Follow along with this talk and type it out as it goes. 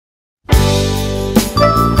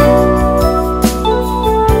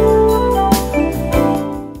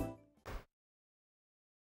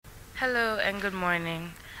good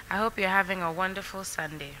morning. I hope you're having a wonderful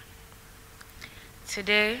Sunday.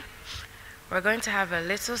 Today, we're going to have a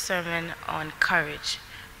little sermon on courage.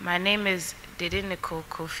 My name is Dede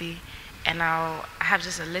Coffie, and I have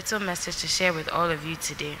just a little message to share with all of you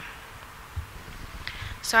today.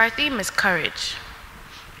 So our theme is courage.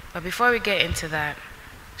 But before we get into that,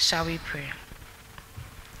 shall we pray?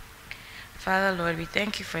 Father, Lord, we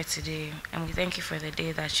thank you for today, and we thank you for the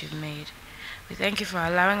day that you've made. We thank you for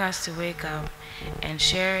allowing us to wake up and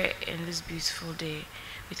share in this beautiful day.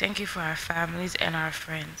 We thank you for our families and our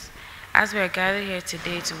friends. As we are gathered here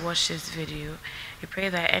today to watch this video, we pray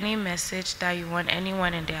that any message that you want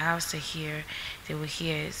anyone in their house to hear, they will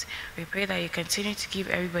hear it. We pray that you continue to keep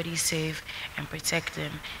everybody safe and protect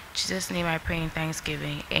them. In Jesus' name I pray in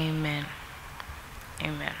thanksgiving. Amen.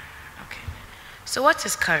 Amen. Okay. So what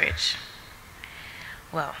is courage?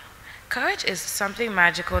 Well, courage is something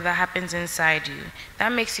magical that happens inside you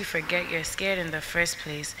that makes you forget you're scared in the first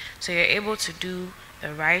place, so you're able to do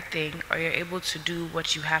the right thing, or you're able to do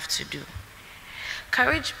what you have to do.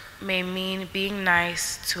 Courage may mean being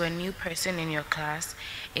nice to a new person in your class.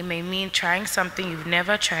 It may mean trying something you've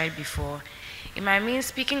never tried before. It might mean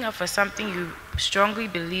speaking up for something you strongly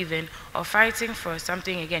believe in, or fighting for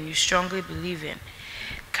something, again, you strongly believe in.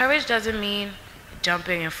 Courage doesn't mean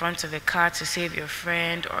jumping in front of a car to save your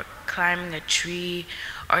friend, or climbing a tree,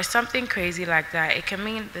 or something crazy like that. It can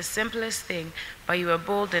mean the simplest thing, but you are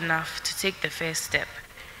bold enough to take the first step.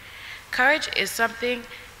 Courage is something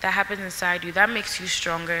that happens inside you that makes you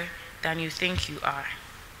stronger than you think you are.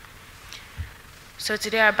 So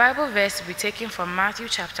today our Bible verse will be taken from Matthew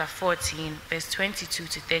chapter 14, verse 22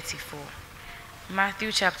 to 34.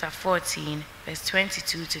 Matthew chapter 14, verse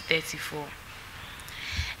 22 to 34.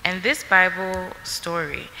 And this Bible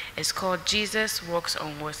story is called Jesus Walks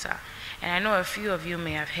on Water. And I know a few of you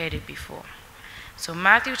may have heard it before. So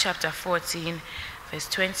Matthew chapter 14, verse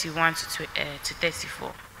 21 to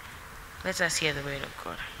 34. Let us hear the word of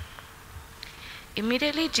God.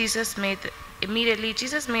 Immediately Jesus made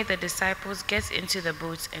the disciples get into the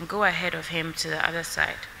boats and go ahead of him to the other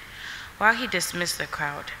side, while he dismissed the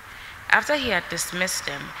crowd. After he had dismissed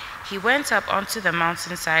them, he went up onto the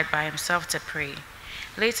mountainside by himself to pray.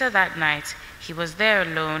 Later that night, he was there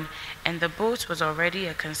alone, and the boat was already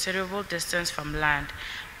a considerable distance from land,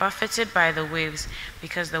 buffeted by the waves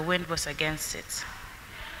because the wind was against it.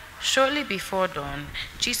 Shortly before dawn,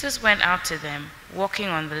 Jesus went out to them, walking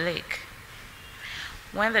on the lake.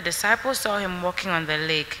 When the disciples saw him walking on the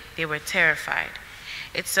lake, they were terrified.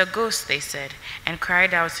 "It's a ghost," they said, and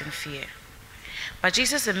cried out in fear. But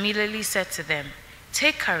Jesus immediately said to them,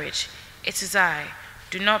 "Take courage, it is I,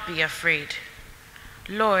 do not be afraid."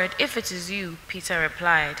 "Lord, if it is you," Peter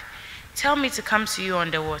replied, "tell me to come to you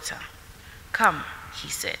on the water." "Come," he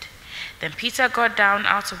said. Then Peter got down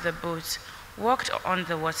out of the boat, walked on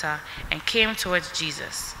the water, and came towards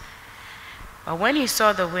Jesus. But when he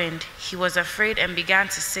saw the wind, he was afraid and began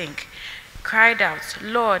to sink, cried out,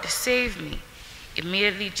 "Lord, save me."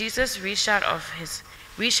 Immediately Jesus reached out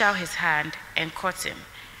his hand and caught him.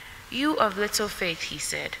 "You of little faith," he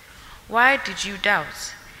said, "why did you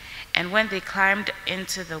doubt?" And when they climbed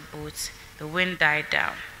into the boat, the wind died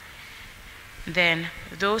down. Then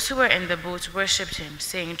those who were in the boat worshipped him,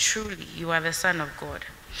 saying, "Truly, you are the Son of God."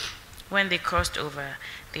 When they crossed over,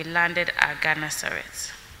 they landed at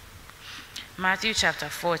Gennesaret. Matthew chapter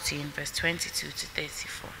 14, verse 22 to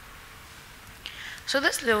 34. So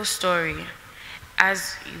this little story,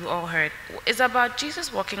 as you all heard, is about Jesus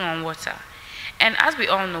walking on water. And as we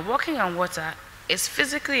all know, walking on water is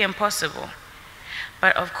physically impossible.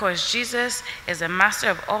 But of course, Jesus is a master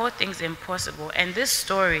of all things impossible. And this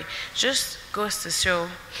story just goes to show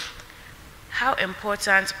how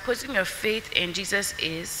important putting your faith in Jesus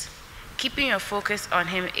is, keeping your focus on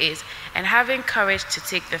him is, and having courage to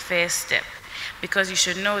take the first step. Because you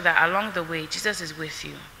should know that along the way, Jesus is with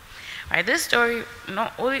you. Right? This story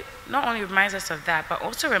not only reminds us of that, but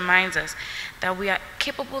also reminds us that we are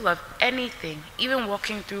capable of anything, even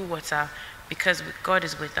walking through water, because God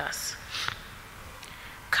is with us.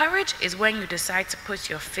 Courage is when you decide to put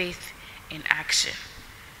your faith in action.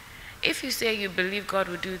 If you say you believe God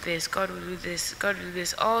will do this, God will do this, God will do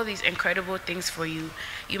this, all these incredible things for you,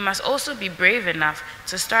 you must also be brave enough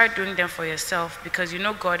to start doing them for yourself, because you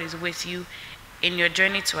know God is with you in your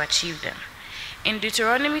journey to achieve them. In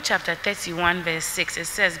Deuteronomy chapter 31, verse 6, it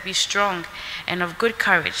says, "Be strong and of good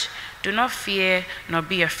courage. Do not fear nor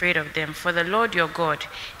be afraid of them, for the Lord your God,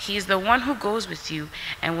 he is the one who goes with you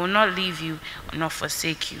and will not leave you nor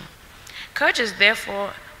forsake you." Courage is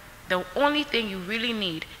therefore the only thing you really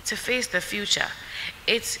need to face the future.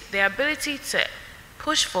 It's the ability to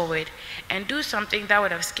push forward and do something that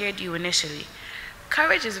would have scared you initially.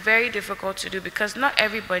 Courage is very difficult to do because not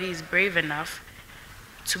everybody is brave enough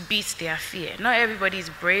to beat their fear. Not everybody is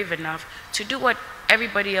brave enough to do what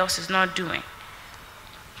everybody else is not doing.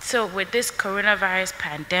 So with this coronavirus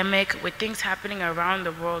pandemic, with things happening around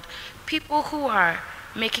the world, people who are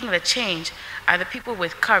making the change are the people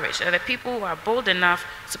with courage, are the people who are bold enough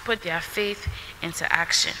to put their faith into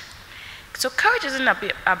action. So courage isn't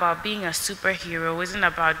about being a superhero, isn't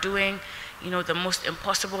about doing, the most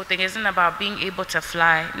impossible thing, isn't about being able to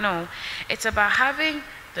fly. No, it's about having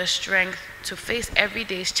the strength to face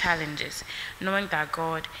everyday's challenges, knowing that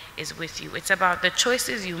God is with you. It's about the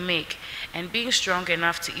choices you make and being strong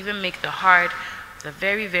enough to even make the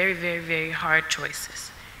very, very, very, very hard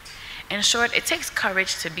choices. In short, it takes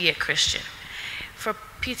courage to be a Christian. For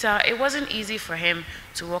Peter, it wasn't easy for him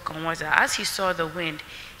to walk on water. As he saw the wind,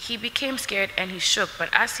 he became scared and he shook, but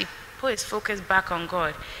as he put his focus back on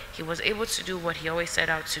God, he was able to do what he always set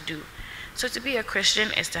out to do. So to be a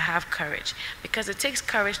Christian is to have courage, because it takes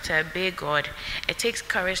courage to obey God. It takes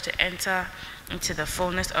courage to enter into the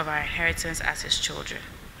fullness of our inheritance as his children.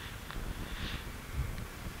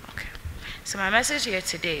 Okay. So my message here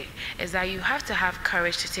today is that you have to have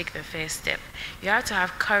courage to take the first step. You have to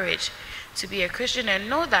have courage to be a Christian and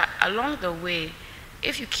know that along the way,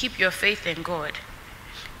 if you keep your faith in God,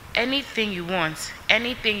 anything you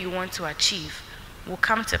want to achieve will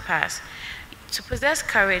come to pass. To possess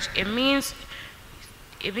courage, it means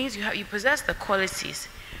you possess the qualities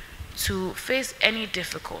to face any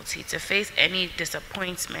difficulty, to face any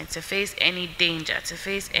disappointment, to face any danger, to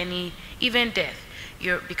face even death.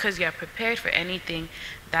 Because you are prepared for anything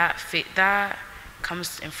that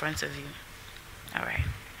comes in front of you. All right.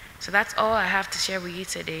 So that's all I have to share with you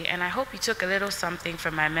today, and I hope you took a little something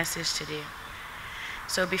from my message today.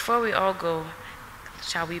 So before we all go,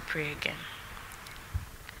 shall we pray again?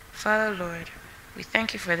 Father, Lord, we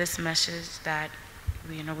thank you for this message that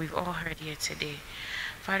we've all heard here today.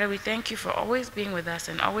 Father, we thank you for always being with us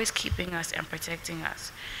and always keeping us and protecting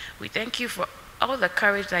us. We thank you for all the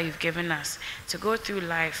courage that you've given us to go through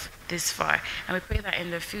life this far. And we pray that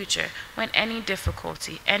in the future, when any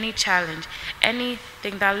difficulty, any challenge,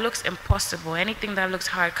 anything that looks impossible, anything that looks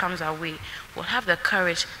hard comes our way, we'll have the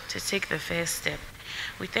courage to take the first step.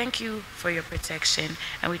 We thank you for your protection,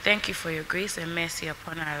 and we thank you for your grace and mercy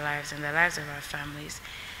upon our lives and the lives of our families.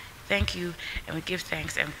 Thank you, and we give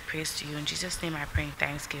thanks and praise to you. In Jesus' name I pray in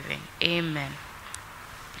thanksgiving. Amen.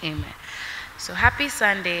 Amen. So happy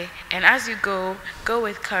Sunday, and as you go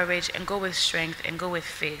with courage and go with strength and go with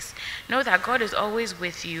faith. Know that God is always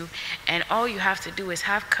with you, and all you have to do is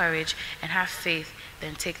have courage and have faith,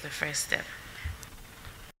 then take the first step.